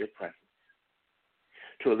experience your presence.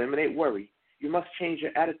 To eliminate worry, you must change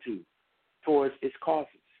your attitude towards its causes.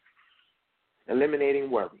 Eliminating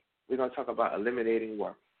worry. We're going to talk about eliminating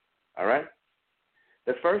worry. All right?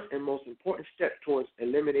 The first and most important step towards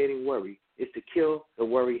eliminating worry is to kill the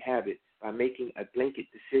worry habit by making a blanket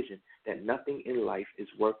decision that nothing in life is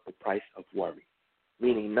worth the price of worry.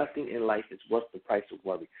 Meaning nothing in life is worth the price of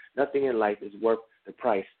worry. Nothing in life is worth the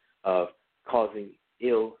price of causing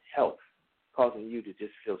ill health, causing you to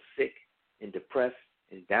just feel sick and depressed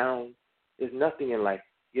and down. There's nothing in life.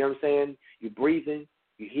 You know what I'm saying? You're breathing.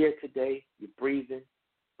 You're here today. You're breathing,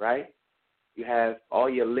 right? You have all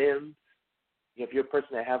your limbs. If you're a person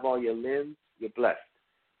that have all your limbs, you're blessed.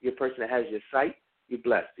 If you're a person that has your sight, you're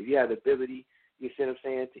blessed. If you have the ability, you see what I'm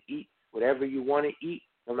saying, to eat whatever you want to eat,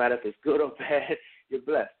 no matter if it's good or bad, you're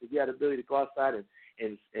blessed. If you have the ability to go outside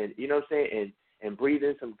and you know what I'm saying, and breathe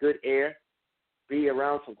in some good air, be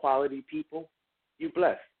around some quality people, you're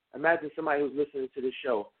blessed. Imagine somebody who's listening to this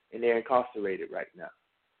show and they're incarcerated right now.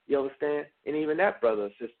 You understand? And even that brother or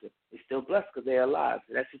sister is still blessed because they're alive.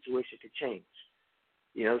 So that situation could change.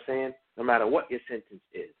 You know what I'm saying? No matter what your sentence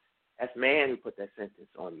is. That's man who put that sentence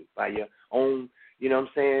on you by your own, you know what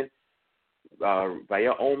I'm saying, by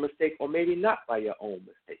your own mistake, or maybe not by your own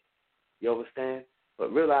mistake. You understand?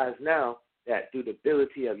 But realize now that through the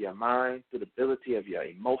ability of your mind, through the ability of your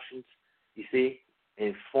emotions, you see,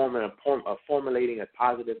 in formulating a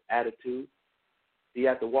positive attitude, you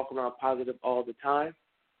have to walk around positive all the time.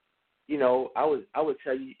 You know, I would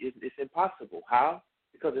tell you it's impossible. How?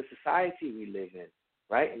 Because the society we live in,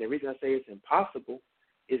 right? And the reason I say it's impossible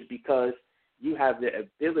is because you have the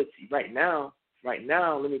ability right now, let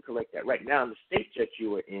me correct that. Right now, in the state that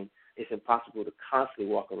you are in, it's impossible to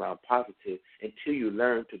constantly walk around positive until you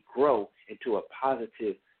learn to grow into a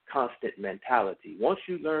positive, constant mentality. Once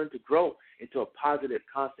you learn to grow into a positive,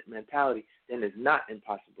 constant mentality, then it's not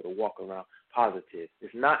impossible to walk around positive.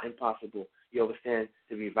 It's not impossible, you understand,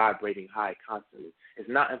 to be vibrating high constantly. It's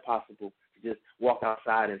not impossible to just walk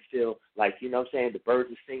outside and feel like, you know what I'm saying, the birds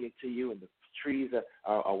are singing to you and the trees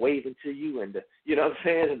are waving to you and you know what I'm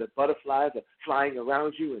saying, and the butterflies are flying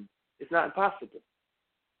around you, and it's not impossible.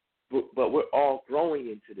 But we're all growing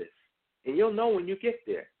into this. And you'll know when you get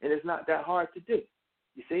there, and it's not that hard to do,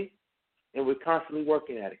 you see? And we're constantly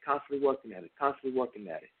working at it,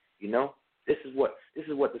 you know? This is what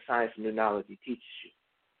the science of numerology teaches you,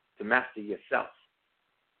 to master yourself.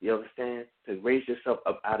 You understand? To raise yourself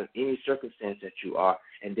up out of any circumstance that you are,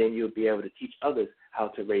 and then you'll be able to teach others how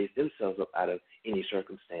to raise themselves up out of any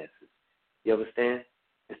circumstances. You understand?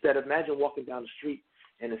 Imagine walking down the street,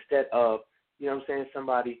 and instead of, you know what I'm saying,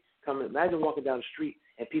 somebody coming, imagine walking down the street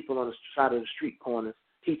and people on the side of the street corners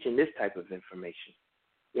teaching this type of information.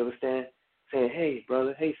 You understand? Saying, hey,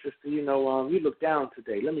 brother, hey, sister, you know, you look down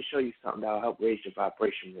today. Let me show you something that will help raise your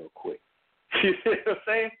vibration real quick. You see what I'm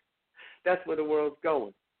saying? That's where the world's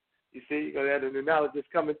going. You see, you're going to have the numerologist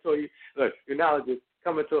coming to you. Look, numerologist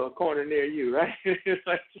coming to a corner near you, right? It's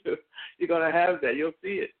like you're going to have that. You'll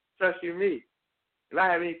see it. Trust you me. If I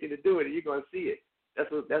have anything to do with it, you're going to see it. That's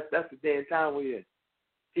the day and time we're in.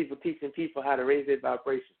 People teaching people how to raise their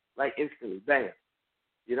vibration, like instantly, bam.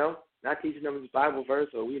 You know, not teaching them this Bible verse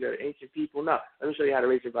or we the ancient people. No, let me show you how to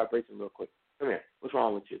raise your vibration real quick. Come here. What's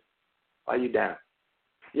wrong with you? Why are you down?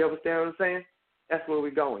 You understand what I'm saying? That's where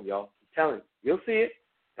we're going, y'all. I'm telling you. You'll see it.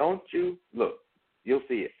 Don't you look. You'll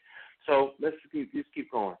see it. So let's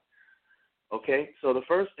keep going. Okay? So the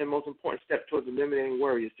first and most important step towards eliminating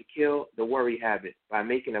worry is to kill the worry habit by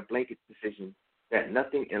making a blanket decision that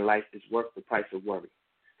nothing in life is worth the price of worry.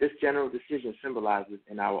 This general decision symbolizes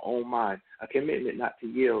in our own mind a commitment not to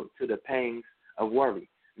yield to the pangs of worry,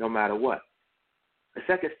 no matter what. The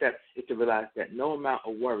second step is to realize that no amount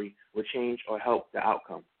of worry will change or help the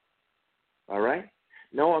outcome. All right?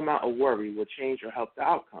 No amount of worry will change or help the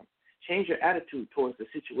outcome. Change your attitude towards the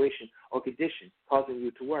situation or condition causing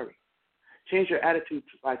you to worry. Change your attitude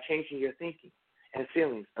by changing your thinking and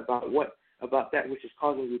feelings about that which is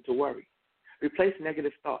causing you to worry. Replace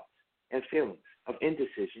negative thoughts and feelings of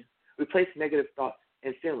indecision. Replace negative thoughts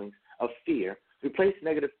and feelings of fear. Replace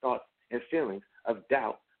negative thoughts and feelings of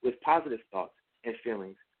doubt with positive thoughts and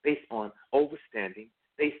feelings based on overstanding,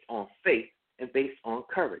 based on faith, and based on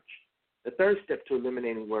courage. The third step to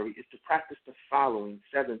eliminating worry is to practice the following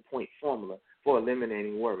 7-point formula for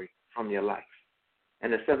eliminating worry from your life.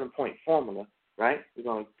 And the 7-point formula, right? We're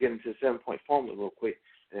going to get into the 7-point formula real quick,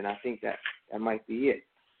 and I think that might be it.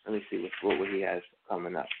 Let me see what he has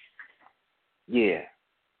coming up. Yeah,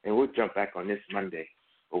 and we'll jump back on this Monday.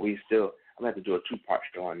 But I'm going to have to do a 2-part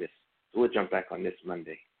show on this. So we'll jump back on this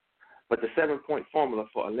Monday. But the 7-point formula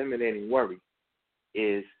for eliminating worry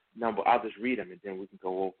is I'll just read them and then we can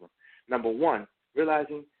go over them. Number 1,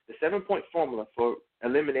 realizing the 7-point formula for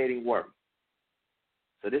eliminating worry.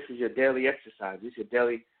 So this is your daily exercise. This is your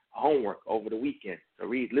daily homework over the weekend. So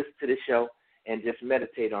listen to this show and just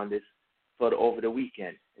meditate on this over the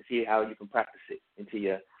weekend and see how you can practice it into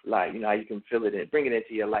your life. How you can feel it and bring it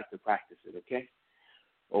into your life to practice it, okay?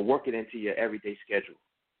 Or work it into your everyday schedule.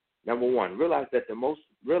 Number 1, number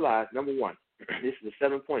 1, this is the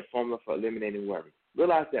 7-point formula for eliminating worry.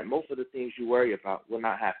 Realize that most of the things you worry about will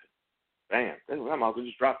not happen. Bam. I might as well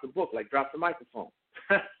just drop the book, like drop the microphone.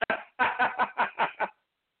 I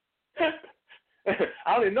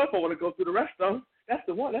don't even know if I want to go through the rest of them. That's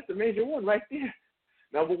the one. That's the major one right there.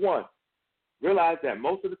 Number 1, realize that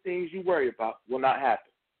most of the things you worry about will not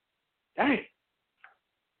happen. Dang.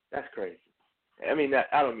 That's crazy. I don't mean that.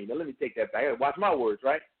 Let me take that back. Watch my words,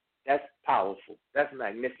 right? That's powerful. That's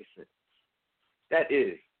magnificent. That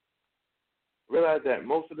is. Realize that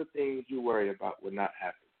most of the things you worry about will not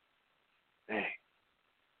happen. Dang.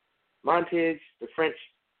 Montage, the French,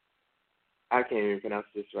 I can't even pronounce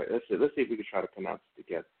this right. Let's see if we can try to pronounce it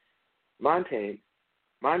together. Montaigne,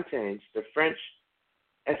 the French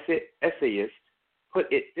essayist,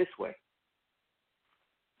 put it this way.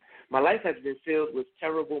 My life has been filled with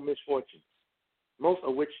terrible misfortunes, most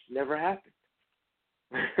of which never happened.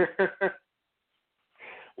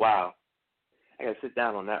 Wow. I got to sit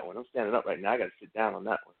down on that one. I'm standing up right now. I got to sit down on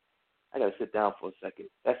that one. I got to sit down for a second.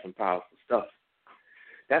 That's some powerful stuff.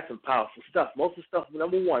 Most of the stuff,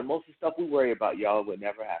 number 1, most of the stuff we worry about, y'all, will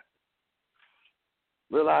never happen.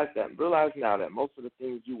 Realize now that most of the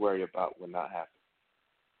things you worry about will not happen.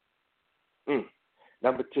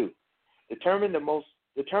 Number 2, determine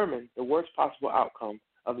the worst possible outcome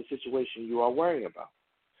of the situation you are worrying about.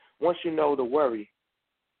 Once you know the worry,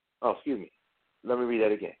 let me read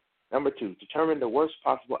that again. Number 2, determine the worst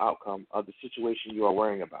possible outcome of the situation you are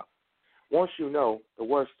worrying about. Once you know the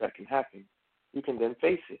worst that can happen, you can then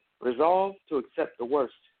face it. Resolve to accept the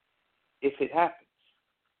worst if it happens.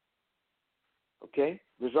 Okay?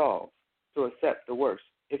 Resolve to accept the worst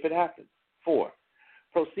if it happens. 4,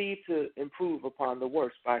 proceed to improve upon the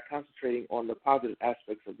worst by concentrating on the positive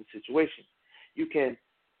aspects of the situation. You can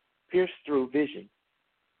pierce through vision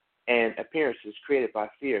and appearances created by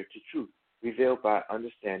fear to truth, revealed by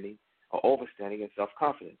understanding or overstanding and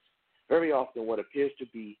self-confidence. Very often what appears to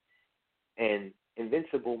be an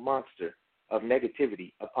invincible monster of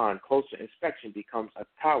negativity upon closer inspection becomes a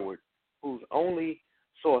coward whose only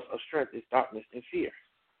source of strength is darkness and fear.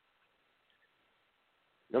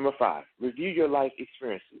 Number 5, review your life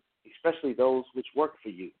experiences, especially those which worked for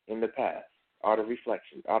you in the past. Art of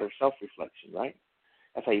self-reflection, right?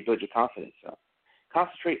 That's how you build your confidence up.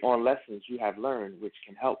 Concentrate on lessons you have learned which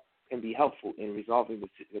can be helpful in resolving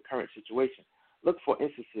the current situation. Look for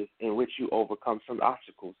instances in which you overcome some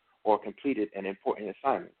obstacles or completed an important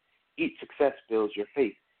assignment. Each success builds your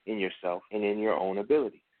faith in yourself and in your own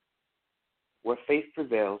abilities. Where faith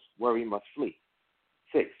prevails, worry must flee.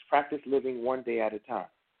 6, practice living one day at a time.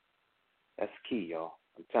 That's key, y'all.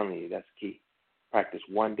 I'm telling you, that's key. Practice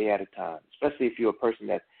one day at a time, especially if you're a person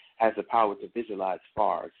that has the power to visualize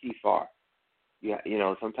far or see far.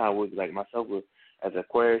 Sometimes like myself, as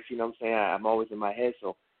Aquarius, I'm always in my head,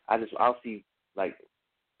 so I'll see like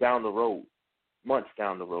down the road, months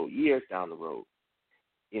down the road, years down the road,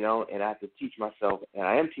 and I have to teach myself, and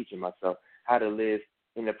I am teaching myself how to live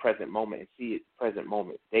in the present moment and see it present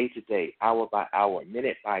moment, day to day, hour by hour,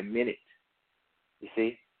 minute by minute. You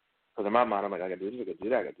see? Because in my mind, I'm like, I got to do this, I got to do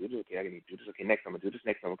that, I got to do this, okay, I got to do this, okay, next I'm going to do this,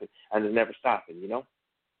 next I'm going to, and it's never stopping,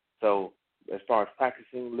 So as far as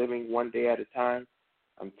practicing living one day at a time,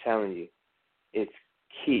 I'm telling you, it's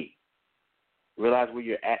key. Realize where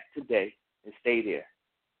you're at today and stay there.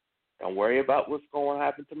 Don't worry about what's going to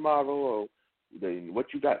happen tomorrow or what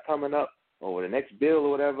you got coming up or the next bill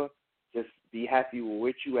or whatever. Just be happy with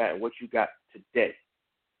where you at and what you got today.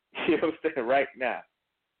 You know what I'm saying? Right now.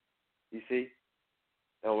 You see?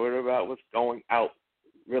 Don't worry about what's going out.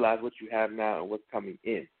 Realize what you have now and what's coming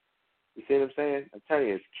in. You see what I'm saying? I'm telling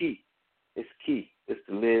you, it's key. It's key just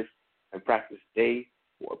to live and practice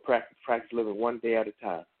living one day at a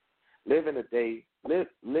time. Live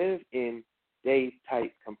in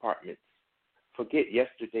day-type compartments. Forget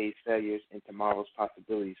yesterday's failures and tomorrow's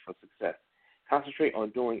possibilities for success. Concentrate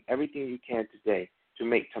on doing everything you can today to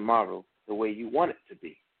make tomorrow the way you want it to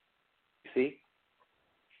be. You see?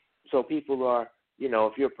 So people are,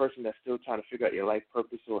 if you're a person that's still trying to figure out your life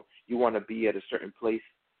purpose or you want to be at a certain place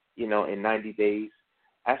in 90 days.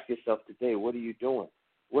 Ask yourself today, what are you doing?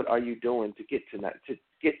 What are you doing to get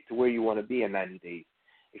to where you want to be in 90 days?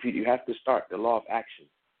 If you have to start the law of action.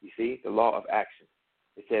 You see, the law of action.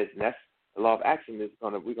 It says, and that's the law of action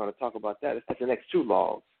we're going to talk about that. That's the next two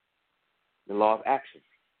laws. The law of action.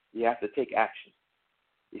 You have to take action.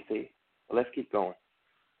 You see? Well, let's keep going.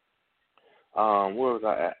 Where was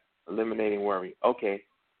I at? Eliminating worry. Okay.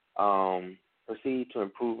 Proceed to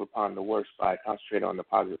improve upon the worst by concentrating on the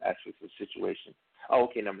positive aspects of the situation. Oh,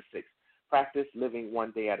 okay, number 6. Practice living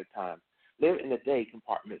one day at a time. Live in the day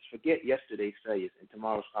compartments. Forget yesterday's failures and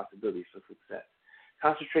tomorrow's possibilities for success.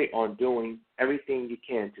 Concentrate on doing everything you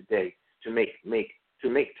can today to make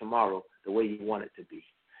tomorrow the way you want it to be.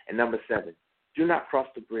 And number 7, do not cross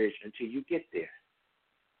the bridge until you get there.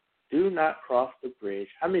 Do not cross the bridge.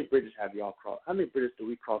 How many bridges have y'all crossed? How many bridges do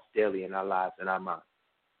we cross daily in our lives, in our minds?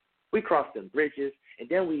 We cross them bridges, and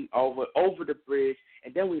then we over the bridge,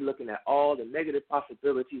 and then we looking at all the negative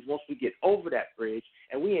possibilities once we get over that bridge,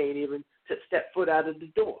 and we ain't even step foot out of the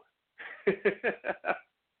door.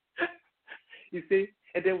 You see?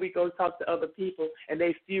 And then we go talk to other people, and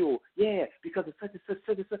they fuel, because of such and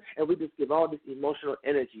such, and we just give all this emotional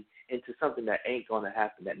energy into something that ain't going to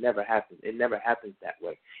happen, that never happens. It never happens that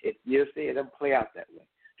way. You see, it doesn't play out that way.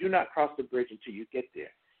 Do not cross the bridge until you get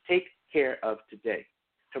there. Take care of today.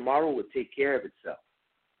 Tomorrow will take care of itself.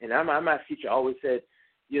 And my teacher always said,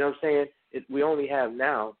 we only have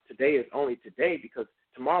now. Today is only today because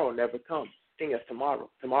tomorrow never comes. Thing is tomorrow.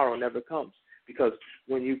 Tomorrow never comes. Because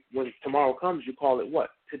when tomorrow comes, you call it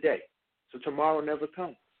what? Today. So tomorrow never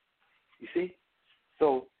comes. You see?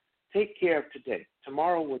 So take care of today.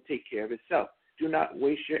 Tomorrow will take care of itself. Do not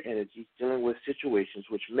waste your energy dealing with situations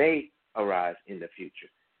which may arise in the future.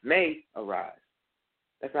 May arise.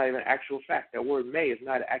 That's not even an actual fact. That word may is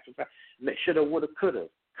not an actual fact. Shoulda, woulda, coulda,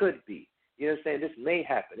 could be. You know what I'm saying? This may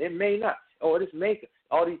happen. It may not. This may.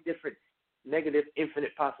 All these different negative,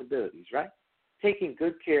 infinite possibilities, right? Taking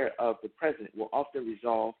good care of the present will often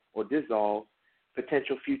resolve or dissolve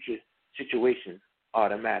potential future situations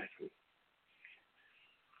automatically.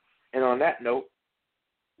 And on that note,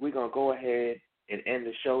 we're going to go ahead and end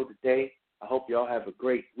the show today. I hope y'all have a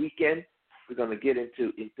great weekend. We're going to get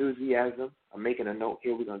into enthusiasm. I'm making a note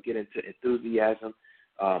here. We're going to get into enthusiasm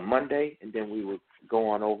Monday, and then we will go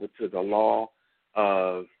on over to the law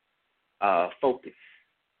of focus.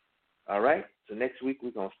 All right? So next week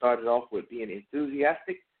we're going to start it off with being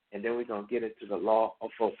enthusiastic, and then we're going to get into the law of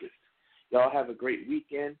focus. Y'all have a great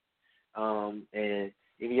weekend. And if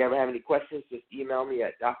you ever have any questions, just email me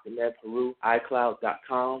at Dr.Neb Heru,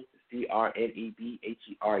 iCloud.com,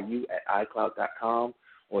 CRNEBHERU at iCloud.com,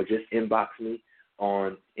 or just inbox me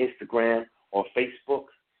on Instagram or Facebook,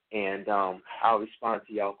 and I'll respond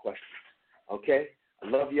to y'all questions. Okay? I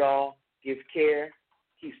love y'all. Give care.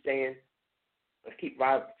 Keep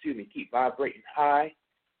vibrating high,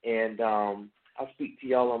 and I'll speak to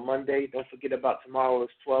y'all on Monday. Don't forget about tomorrow is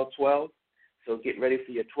 12/12, so get ready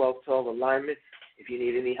for your 12/12 alignments. If you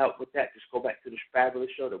need any help with that, just go back to the fabulous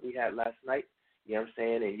show that we had last night, you know what I'm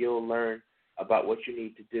saying, and you'll learn about what you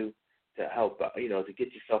need to do to help, to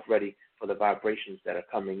get yourself ready for the vibrations that are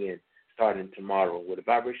coming in starting tomorrow. Well, the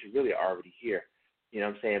vibrations really are already here, you know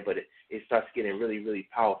what I'm saying, but it starts getting really, really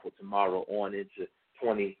powerful tomorrow on into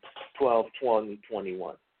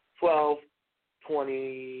 2021.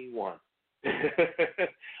 12/21.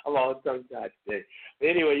 I'm all tongue-tied today. But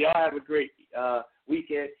anyway, y'all have a great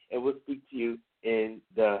weekend, and we'll speak to you in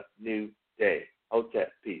the new day.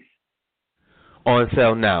 Hotep, peace. On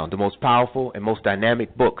sale now, the most powerful and most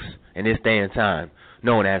dynamic books in this day and time,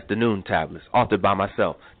 known as the Nun Tablets, authored by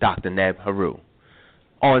myself, Dr. Neb Heru.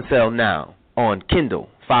 On sale now on Kindle,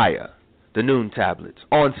 Fire, the Nun Tablets.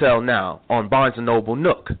 On sale now on Barnes & Noble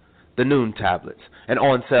Nook, the Nun Tablets. And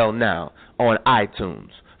on sale now on iTunes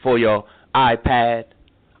for your iPad,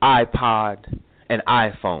 iPod, and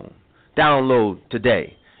iPhone. Download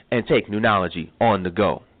today and take Nunology on the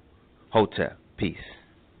go. Hotep, peace.